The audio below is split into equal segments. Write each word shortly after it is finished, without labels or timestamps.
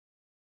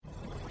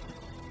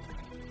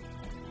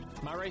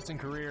My racing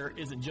career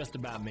isn't just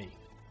about me.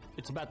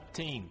 It's about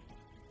the team,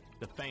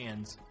 the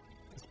fans,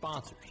 the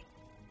sponsors,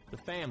 the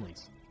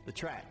families, the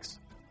tracks,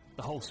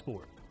 the whole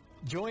sport.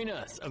 Join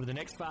us over the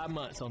next 5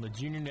 months on the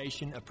Junior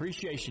Nation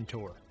Appreciation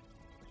Tour,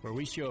 where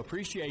we show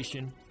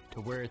appreciation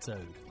to where it's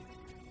owed.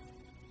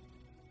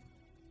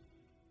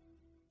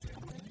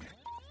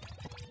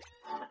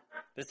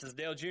 This is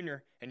Dale Jr.,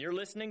 and you're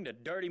listening to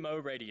Dirty Mo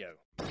Radio.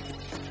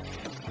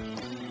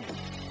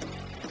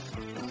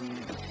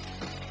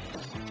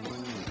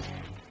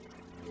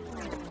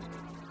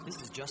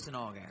 This is Justin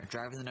Allgaier,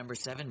 driving the number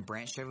 7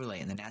 Branch Chevrolet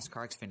in the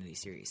NASCAR Xfinity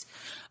Series.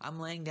 I'm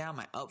laying down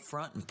my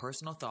upfront and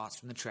personal thoughts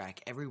from the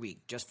track every week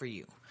just for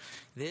you.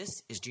 This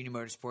is Junior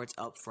Motorsports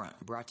Upfront,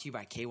 brought to you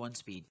by K1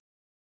 Speed.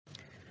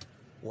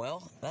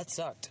 Well, that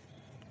sucked.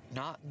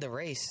 Not the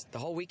race, the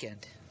whole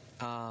weekend.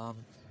 You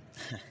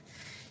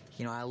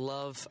know, I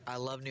love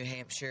New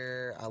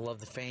Hampshire. I love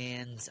the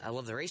fans. I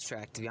love the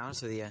racetrack, to be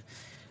honest with you.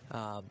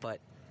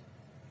 But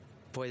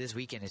boy, this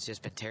weekend it's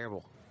just been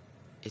terrible.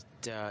 It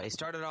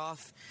started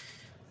off,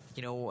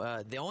 you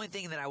know, the only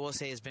thing that I will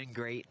say has been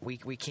great.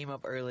 We came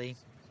up early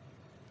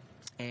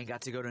and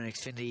got to go to an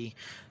Xfinity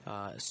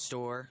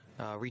store,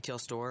 retail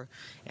store,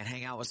 and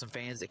hang out with some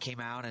fans that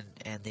came out,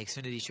 and the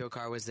Xfinity show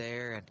car was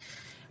there, and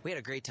we had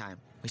a great time.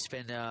 We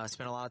spent a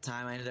lot of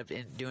time. I ended up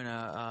doing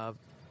a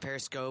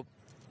Periscope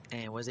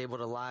and was able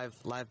to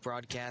live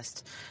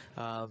broadcast,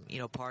 you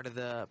know, part of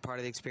the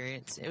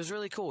experience. It was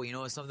really cool. You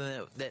know, it was something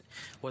that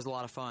was a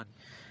lot of fun.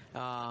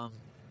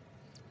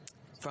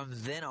 From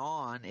then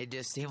on, it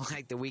just seemed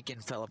like the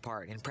weekend fell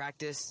apart. In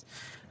practice,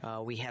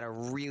 we had a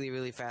really,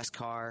 really fast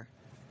car,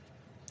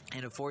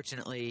 and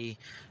unfortunately,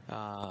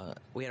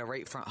 we had a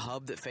right front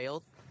hub that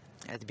failed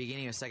at the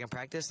beginning of second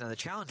practice. Now, the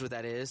challenge with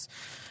that is,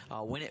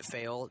 when it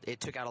failed, it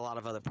took out a lot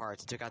of other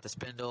parts. It took out the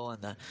spindle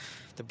and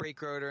the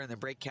brake rotor and the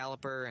brake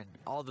caliper and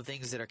all the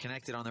things that are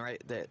connected on the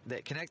right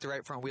that connect the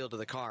right front wheel to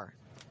the car.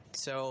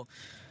 So,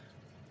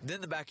 then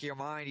in the back of your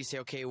mind, you say,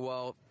 okay,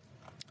 well,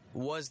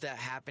 was that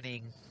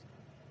happening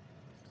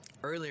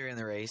earlier in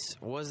the race?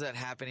 Was that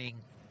happening,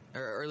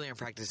 or earlier in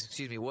practice,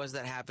 excuse me, was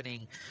that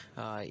happening,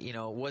 you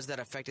know, was that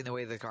affecting the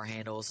way the car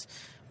handles?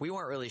 We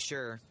weren't really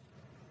sure,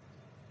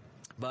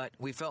 but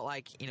we felt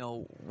like, you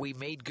know, we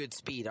made good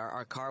speed.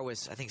 Our car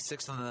was, I think,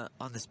 6th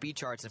on the speed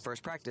charts in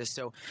first practice,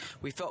 so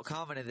we felt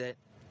confident that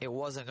it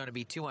wasn't going to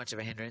be too much of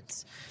a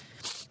hindrance.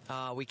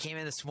 We came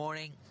in this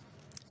morning,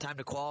 time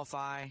to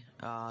qualify,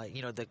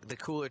 you know, the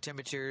cooler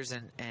temperatures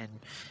and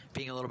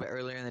being a little bit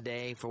earlier in the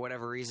day, for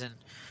whatever reason,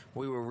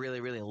 we were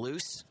really, really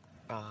loose.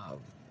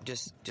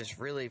 Just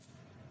really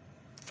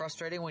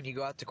frustrating when you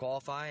go out to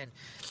qualify and,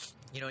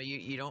 you know,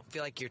 you don't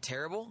feel like you're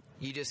terrible.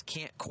 You just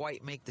can't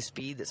quite make the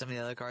speed that some of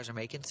the other cars are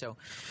making. So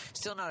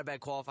still not a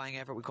bad qualifying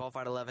effort. We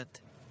qualified 11th.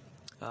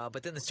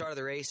 But then the start of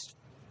the race,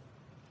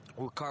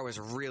 our car was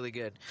really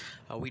good.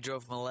 We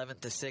drove from 11th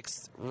to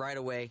 6th right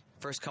away.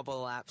 First couple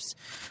of laps,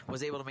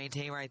 was able to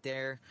maintain right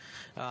there.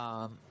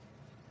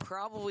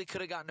 Probably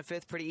could have gotten to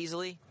 5th pretty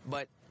easily,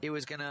 but it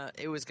was gonna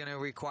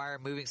require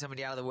moving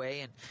somebody out of the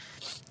way. And,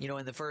 you know,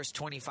 in the first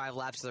 25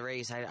 laps of the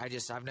race,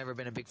 I've never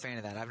been a big fan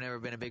of that. I've never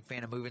been a big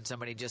fan of moving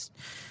somebody just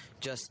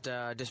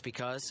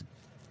because.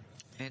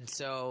 And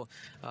so,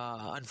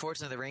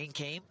 unfortunately, the rain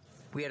came.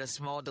 We had a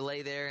small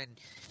delay there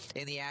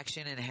in the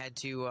action and had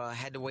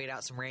to wait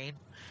out some rain.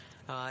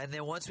 And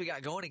then once we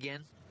got going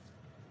again,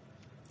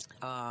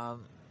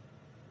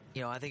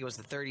 you know, I think it was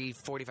the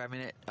 45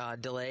 minute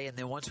delay. And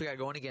then once we got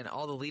going again,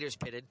 all the leaders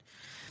pitted.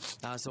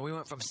 So we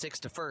went from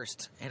 6th to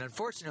 1st. And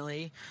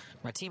unfortunately,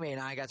 my teammate and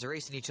I got to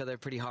racing each other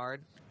pretty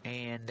hard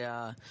and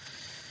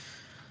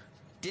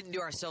didn't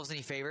do ourselves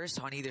any favors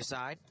on either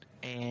side.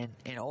 And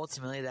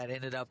ultimately, that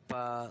ended up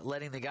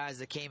letting the guys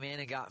that came in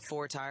and got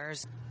 4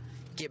 tires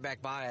get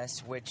back by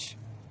us, which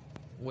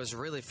was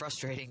really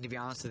frustrating, to be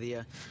honest with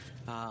you.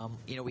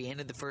 You know, we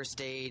ended the first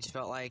stage,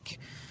 felt like,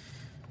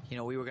 you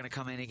know, we were going to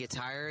come in and get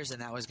tires,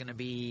 and that was going to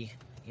be,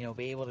 you know,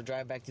 be able to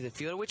drive back to the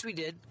field, which we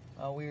did.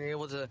 We were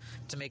able to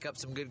make up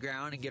some good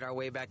ground and get our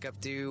way back up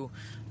to,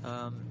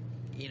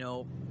 you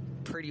know,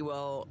 pretty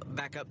well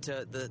back up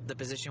to the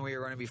position we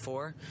were running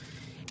before.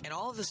 And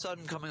all of a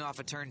sudden, coming off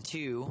of turn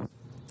 2,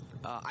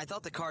 I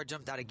thought the car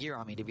jumped out of gear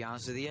on me, to be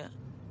honest with you.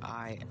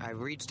 I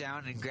reached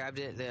down and grabbed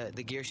it,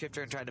 the gear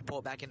shifter, and tried to pull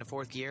it back into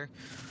 4th gear.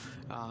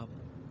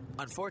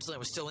 Unfortunately, it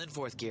was still in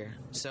 4th gear.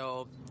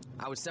 So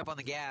I would step on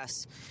the gas,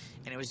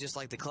 and it was just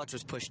like the clutch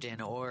was pushed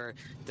in, or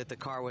that the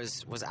car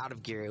was out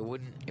of gear. It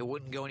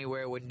wouldn't go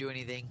anywhere. It wouldn't do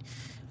anything.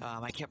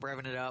 I kept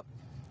revving it up.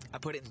 I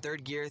put it in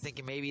 3rd gear,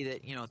 thinking maybe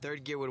that, you know,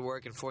 3rd gear would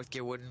work and 4th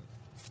gear wouldn't.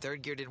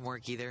 3rd gear didn't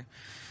work either.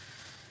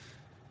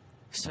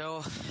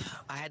 So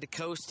I had to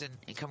coast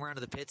and come around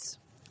to the pits.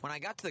 When I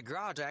got to the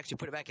garage, I actually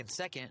put it back in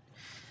 2nd,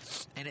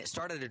 and it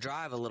started to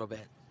drive a little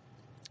bit.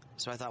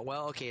 So I thought,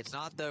 well, okay, it's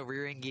not the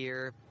rear end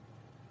gear,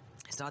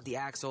 it's not the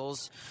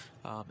axles,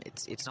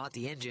 it's not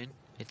the engine.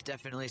 It's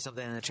definitely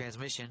something in the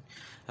transmission.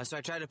 So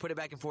I tried to put it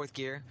back in 4th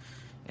gear,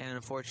 and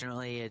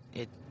unfortunately,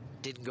 it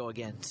didn't go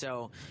again.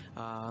 So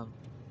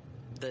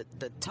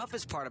the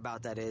toughest part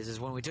about that is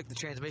when we took the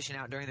transmission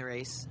out during the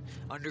race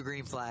under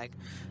green flag.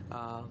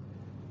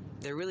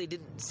 There really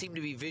didn't seem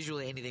to be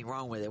visually anything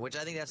wrong with it, which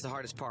I think that's the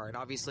hardest part.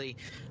 Obviously,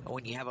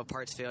 when you have a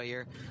parts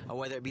failure,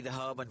 whether it be the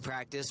hub in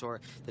practice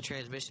or the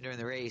transmission during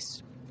the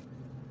race,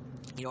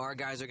 our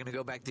guys are going to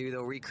go back through.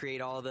 They'll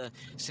recreate all the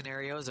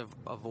scenarios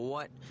of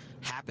what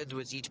happens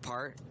with each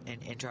part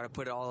and try to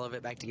put all of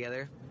it back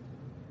together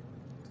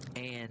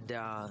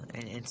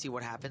and see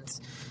what happens.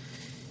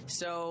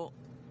 So,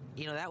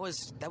 that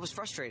was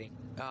frustrating.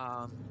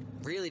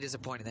 Really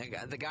disappointing.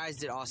 The guys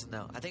did awesome,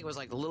 though. I think it was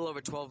like a little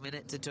over 12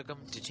 minutes it took them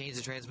to change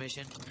the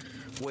transmission,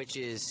 which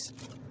is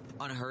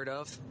unheard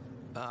of.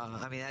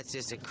 That's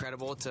just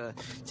incredible to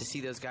see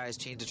those guys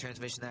change the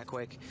transmission that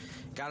quick.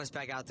 Got us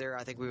back out there.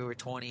 I think we were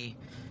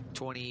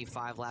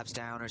 25 laps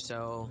down or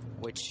so,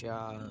 which,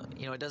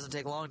 it doesn't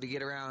take long to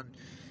get around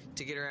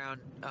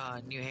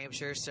New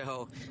Hampshire.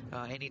 So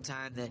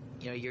anytime that,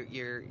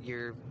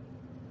 you're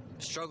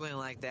struggling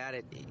like that,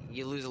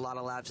 you lose a lot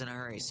of laps in a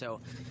hurry.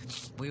 So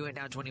we went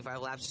down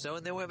 25 laps or so,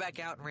 and then went back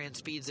out and ran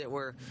speeds that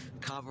were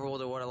comparable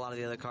to what a lot of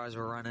the other cars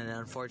were running. And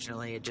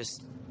unfortunately,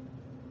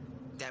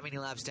 that many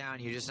laps down,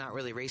 you're just not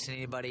really racing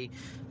anybody.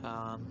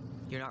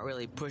 You're not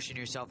really pushing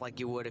yourself like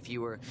you would if you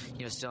were,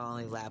 still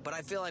on the lap. But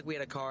I feel like we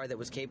had a car that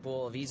was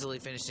capable of easily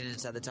finishing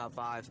inside the top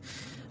 5,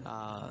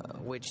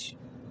 which,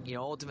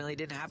 ultimately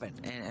didn't happen.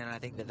 And I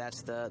think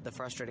that's the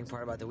frustrating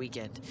part about the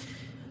weekend.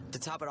 To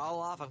top it all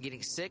off, I'm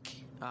getting sick.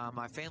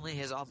 My family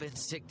has all been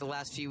sick the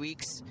last few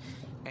weeks,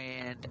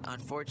 and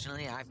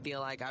unfortunately, I feel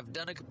like I've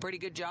done a pretty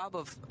good job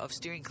of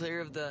steering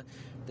clear of the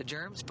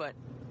germs, but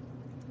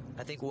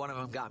I think one of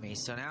them got me.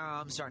 So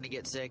now I'm starting to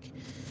get sick.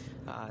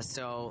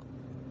 So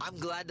I'm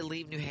glad to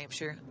leave New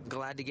Hampshire.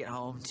 Glad to get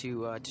home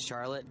to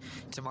Charlotte.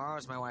 Tomorrow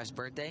is my wife's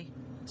birthday,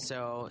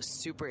 so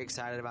super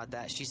excited about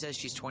that. She says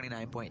she's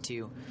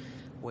 29.2,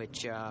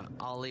 which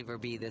I'll leave her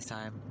be this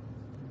time.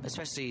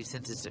 Especially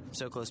since it's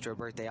so close to her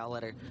birthday, I'll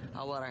let her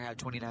have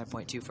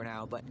 29.2 for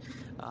now. But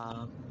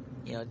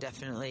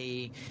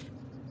definitely,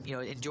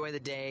 enjoy the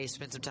day,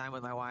 spend some time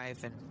with my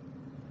wife and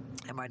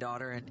my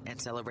daughter, and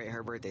celebrate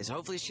her birthday. So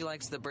hopefully she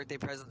likes the birthday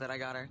present that I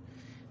got her,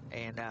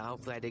 and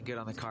hopefully I did good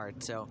on the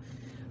card. So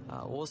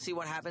we'll see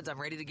what happens.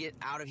 I'm ready to get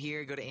out of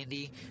here, go to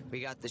Indy.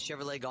 We got the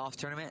Chevrolet Golf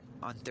Tournament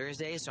on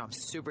Thursday, so I'm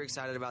super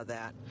excited about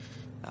that.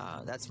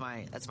 That's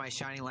my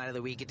shining light of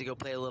the week. Get to go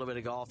play a little bit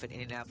of golf at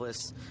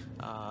Indianapolis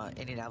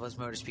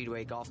Motor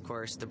Speedway Golf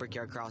Course, the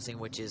Brickyard Crossing,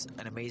 which is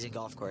an amazing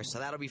golf course. So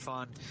that'll be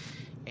fun,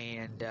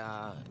 and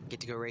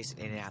get to go race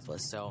in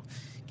Indianapolis. So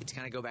get to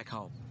kind of go back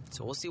home.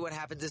 So we'll see what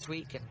happens this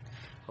week, and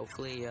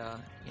hopefully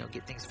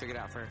get things figured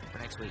out for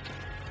next week.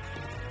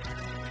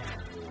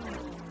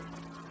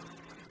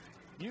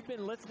 You've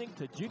been listening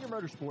to Junior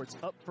Motorsports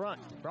Up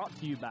Front, brought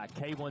to you by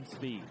K1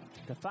 Speed.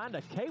 To find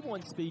a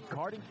K1 Speed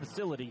karting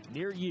facility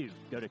near you,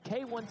 go to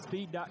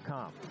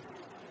k1speed.com.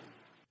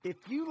 If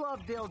you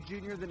love Dale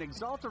Jr., then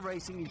Axalta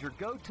Racing is your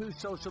go-to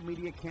social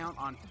media account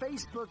on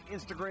Facebook,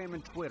 Instagram,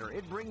 and Twitter.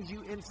 It brings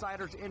you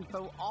insiders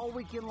info all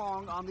weekend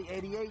long on the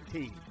 88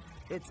 team.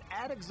 It's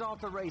at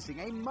Axalta Racing,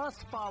 a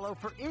must-follow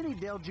for any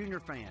Dale Jr.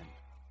 fan.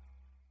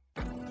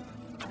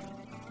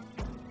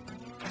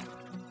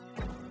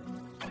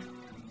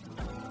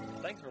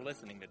 Thanks for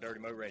listening to Dirty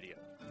Mo Radio.